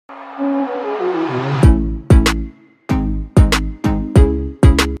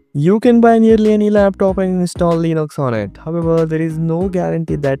You can buy nearly any laptop and install Linux on it. However, there is no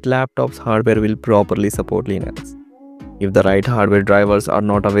guarantee that laptop's hardware will properly support Linux. If the right hardware drivers are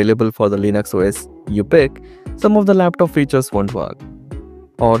not available for the Linux OS you pick, some of the laptop features won't work.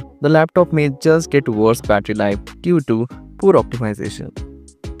 Or the laptop may just get worse battery life due to poor optimization.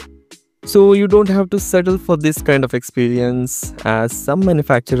 So you don't have to settle for this kind of experience, as some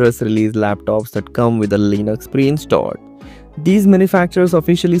manufacturers release laptops that come with a Linux pre-installed. These manufacturers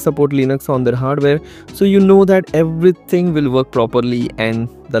officially support Linux on their hardware, so you know that everything will work properly and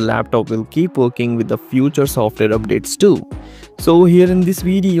the laptop will keep working with the future software updates too. So here in this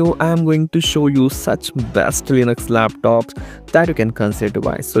video, I am going to show you such best Linux laptops that you can consider to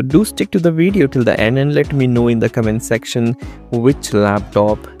buy. So do stick to the video till the end and let me know in the comment section which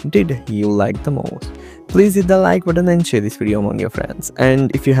laptop did you like the most. Please hit the like button and share this video among your friends.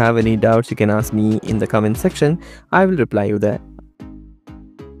 And if you have any doubts, you can ask me in the comment section. I will reply you there.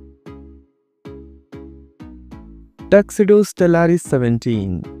 Tuxedo Stellaris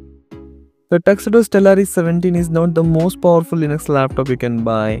 17. The Tuxedo Stellaris 17 is not the most powerful Linux laptop you can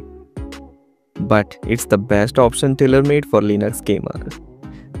buy, but it's the best option tailor-made for Linux gamers.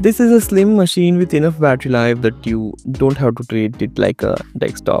 This is a slim machine with enough battery life that you don't have to treat it like a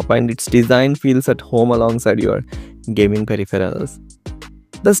desktop, and its design feels at home alongside your gaming peripherals.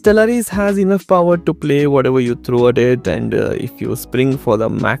 The Stellaris has enough power to play whatever you throw at it, and if you spring for the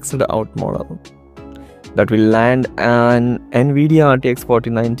maxed out model that will land an NVIDIA RTX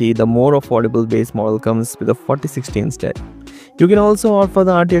 4090, the more affordable base model comes with a 4060 instead. You can also opt for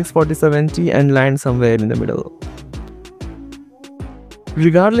the RTX 4070 and land somewhere in the middle.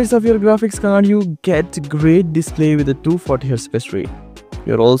 Regardless of your graphics card, you get great display with a 240Hz refresh rate.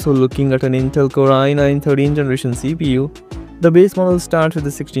 You're also looking at an Intel Core i9 13th generation CPU. The base model starts with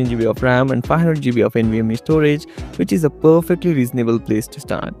 16GB of RAM and 500GB of NVMe storage, which is a perfectly reasonable place to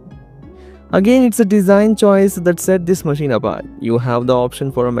start. Again, it's a design choice that set this machine apart. You have the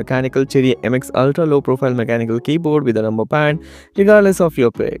option for a mechanical Cherry MX Ultra low profile mechanical keyboard with a number pad, regardless of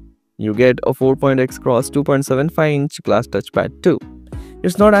your pick. You get a 4.x x 2.75-inch glass touchpad too.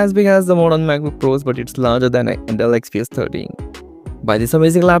 It's not as big as the modern MacBook Pros, but it's larger than a Dell XPS 13. Buy this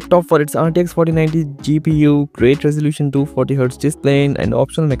amazing laptop for its RTX 4090 GPU, great resolution 240Hz display, and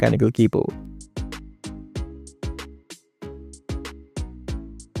optional mechanical keyboard.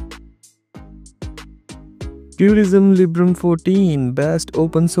 Purism Librem 14, best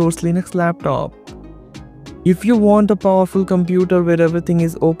open source Linux laptop. If you want a powerful computer where everything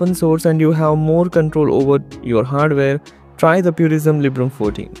is open source and you have more control over your hardware, try the Purism Librem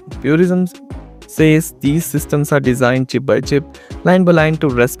 14. Purism says these systems are designed chip by chip, line by line to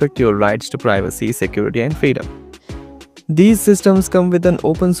respect your rights to privacy, security, and freedom. These systems come with an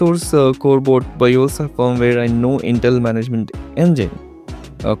open source core board BIOS firmware and no Intel management engine,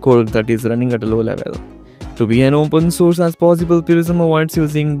 a core that is running at a low level. To be an open source as possible, Purism avoids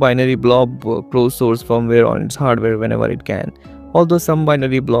using binary blob closed source firmware on its hardware whenever it can, although some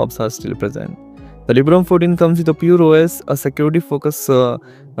binary blobs are still present. The Librem 14 comes with a Pure OS, a security-focused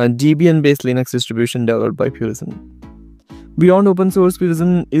Debian-based Linux distribution developed by Purism. Beyond open source,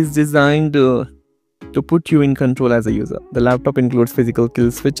 Purism is designed to put you in control as a user. The laptop includes physical kill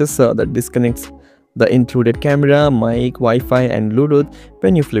switches that disconnects the included camera, mic, Wi-Fi, and Bluetooth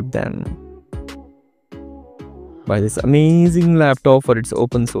when you flip them. Buy this amazing laptop for its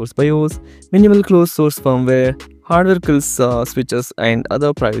open source BIOS, minimal closed source firmware, hardware kill switches, and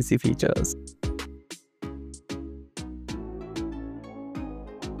other privacy features.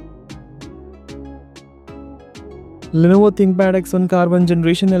 Lenovo ThinkPad X1 Carbon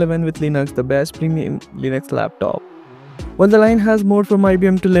Generation 11 with Linux, the best premium Linux laptop. While the line has moved from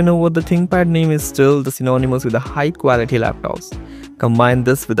IBM to Lenovo, the ThinkPad name is still the synonymous with the high-quality laptops. Combine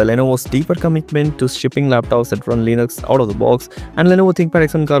this with the Lenovo's deeper commitment to shipping laptops that run Linux out of the box, and Lenovo ThinkPad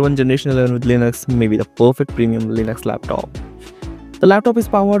X1 Carbon Generation 11 with Linux may be the perfect premium Linux laptop. The laptop is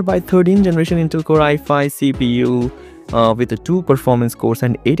powered by 13th generation Intel Core i5 CPU, with 2 performance cores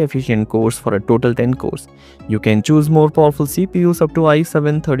and 8 efficient cores for a total 10 cores. You can choose more powerful CPUs up to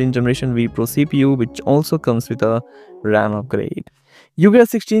i7 13th generation vPro CPU, which also comes with a RAM upgrade. You get a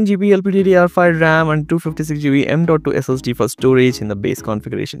 16GB LPDDR5 RAM and 256GB M.2 SSD for storage in the base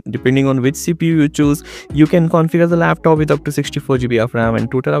configuration. Depending on which CPU you choose, you can configure the laptop with up to 64GB of RAM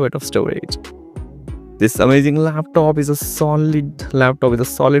and 2TB of storage. This amazing laptop is a solid laptop with a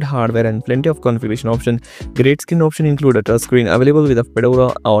solid hardware and plenty of configuration options. Great screen option include a touchscreen available with a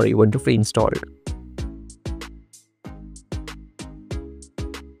Fedora or even to pre-install it.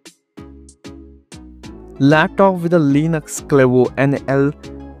 Laptop with a Linux Clevo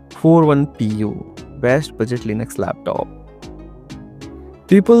NL41PU, best budget Linux laptop.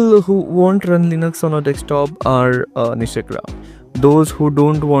 People who won't run Linux on a desktop are niche crowd. Those who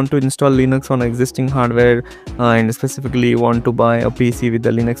don't want to install Linux on existing hardware and specifically want to buy a PC with the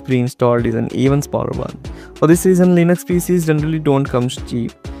Linux pre-installed is an even smaller one. For this reason, Linux PCs generally don't come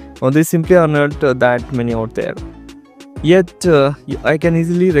cheap, or they simply are not that many out there. Yet, I can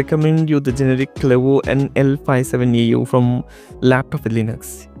easily recommend you the generic Clevo NL57AU from Laptop with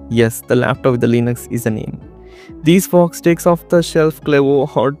Linux. Yes, the laptop with the Linux is the name. These Fox takes off the shelf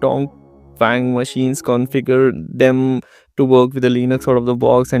Clevo or Dong Fang machines, configure them to work with the Linux out of the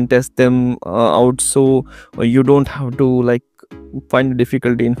box and test them out, so you don't have to like find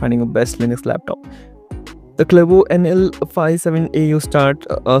difficulty in finding a best Linux laptop. The Clevo NL57AU start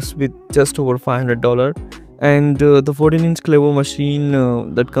us with just over $500, and the 14-inch Clevo machine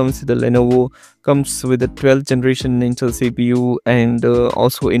that comes with the Lenovo comes with a 12th generation Intel CPU and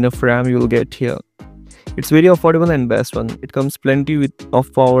also enough RAM you will get here. It's very affordable and best one. It comes plenty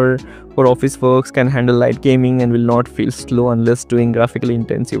of power for office works, can handle light gaming and will not feel slow unless doing graphically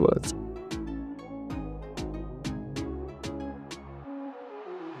intensive works.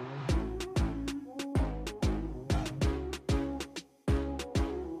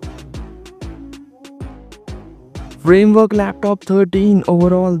 Framework Laptop 13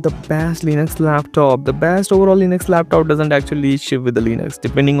 overall the best Linux laptop. The best overall Linux laptop doesn't actually ship with the Linux.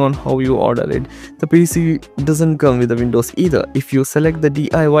 Depending on how you order it, the PC doesn't come with the Windows either. If you select the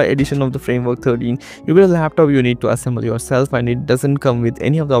DIY edition of the Framework 13, you get a laptop you need to assemble yourself, and it doesn't come with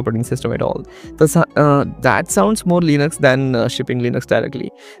any of the operating system at all. That sounds more Linux than shipping Linux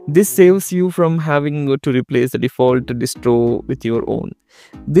directly. This saves you from having to replace the default distro with your own.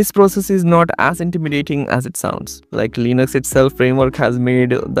 This process is not as intimidating as it sounds. Like Linux itself, Framework has made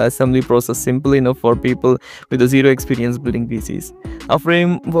the assembly process simple enough for people with zero experience building PCs. A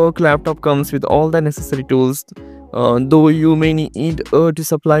Framework laptop comes with all the necessary tools, though you may need to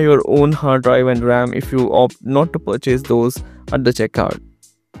supply your own hard drive and RAM if you opt not to purchase those at the checkout.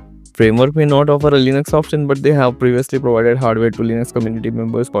 Framework may not offer a Linux option, but they have previously provided hardware to Linux community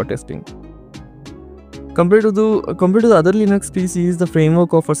members for testing. Compared to the other Linux PCs, the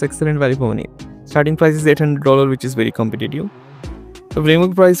Framework offers excellent value for money. Starting price is $800, which is very competitive. The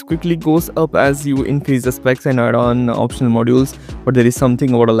Framework price quickly goes up as you increase the specs and add on optional modules, but there is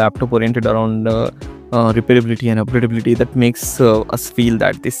something about a laptop oriented around repairability and upgradability that makes us feel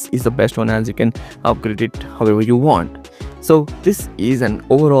that this is the best one, as you can upgrade it however you want. So this is an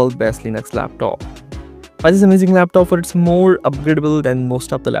overall best Linux laptop. Why this amazing laptop? For it's more upgradable than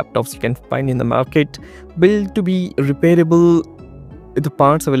most of the laptops you can find in the market, built to be repairable with the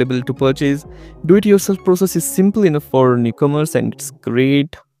parts available to purchase. Do-it-yourself process is simple enough for newcomers, and it's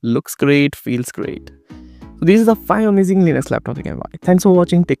great, looks great, feels great. So these are the 5 amazing Linux laptops you can buy. Thanks for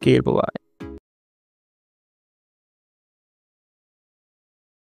watching. Take care. Bye-bye.